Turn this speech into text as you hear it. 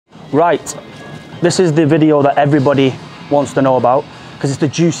Right, this is the video that everybody wants to know about because it's the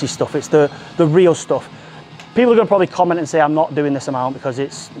juicy stuff, it's the real stuff. People are going to probably comment and say I'm not doing this amount because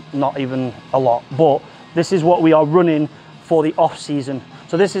it's not even a lot, but this is what we are running for the off season.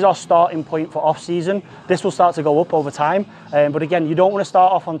 So this is our starting point for off season. This will start to go up over time, but again, you don't want to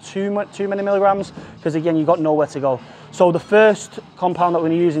start off on too many milligrams because again, you've got nowhere to go. So the first compound that we're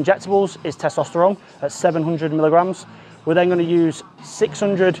going to use injectables is testosterone at 700 milligrams. We're then going to use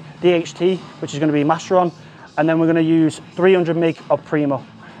 600 DHT, which is going to be Masteron, and then we're going to use 300 mg of Primo.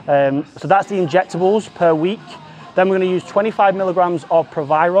 So that's the injectables per week. Then we're going to use 25 milligrams of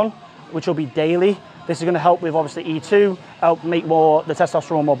Proviron, which will be daily. This is going to help with obviously E2, help make the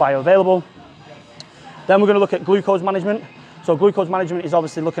testosterone more bioavailable. Then we're going to look at glucose management. So glucose management is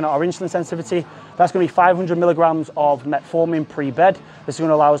obviously looking at our insulin sensitivity. That's going to be 500 milligrams of metformin pre-bed. This is going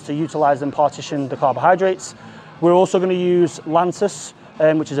to allow us to utilize and partition the carbohydrates. We're also going to use Lantus,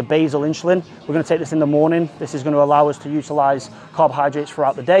 which is a basal insulin. We're going to take this in the morning. This is going to allow us to utilize carbohydrates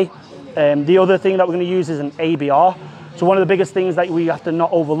throughout the day. The other thing that we're going to use is an ABR. So one of the biggest things that we have to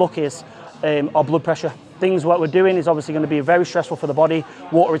not overlook is our blood pressure. Things what we're doing is obviously going to be very stressful for the body,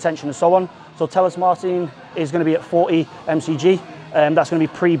 water retention and so on. So telesmartine is going to be at 40 mcg. That's going to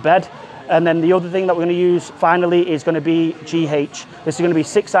be pre-bed. And then the other thing that we're going to use finally is going to be GH. This is going to be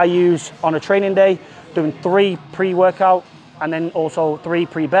 6 IUs on a training day, doing 3 pre-workout and then also 3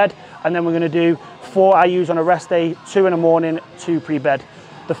 pre-bed. And then we're going to do 4 IUs on a rest day, 2 in the morning, 2 pre-bed.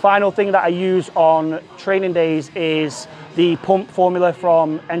 The final thing that I use on training days is the pump formula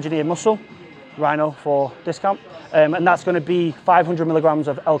from Engineered Muscle, RHINO for discount. And that's going to be 500 milligrams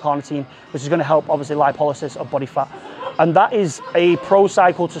of L-carnitine, which is going to help obviously lipolysis of body fat. And that is a pro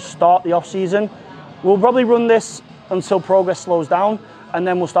cycle to start the off season. We'll probably run this until progress slows down and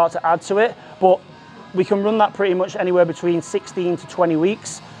then we'll start to add to it. But we can run that pretty much anywhere between 16 to 20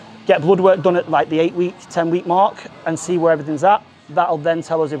 weeks, get blood work done at like the 8-week, 10-week mark and see where everything's at. That'll then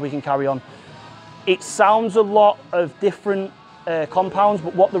tell us if we can carry on. It sounds a lot of different compounds,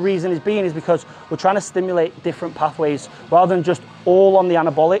 but what the reason is being is because we're trying to stimulate different pathways rather than just all on the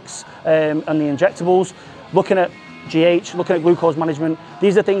anabolics and the injectables. Looking at GH, looking at glucose management,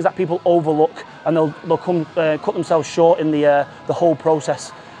 these are things that people overlook and they'll cut themselves short in the whole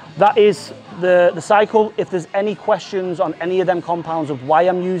process. That is the cycle. If there's any questions on any of them compounds of why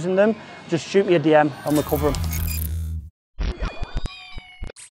I'm using them, just shoot me a DM and we'll cover them.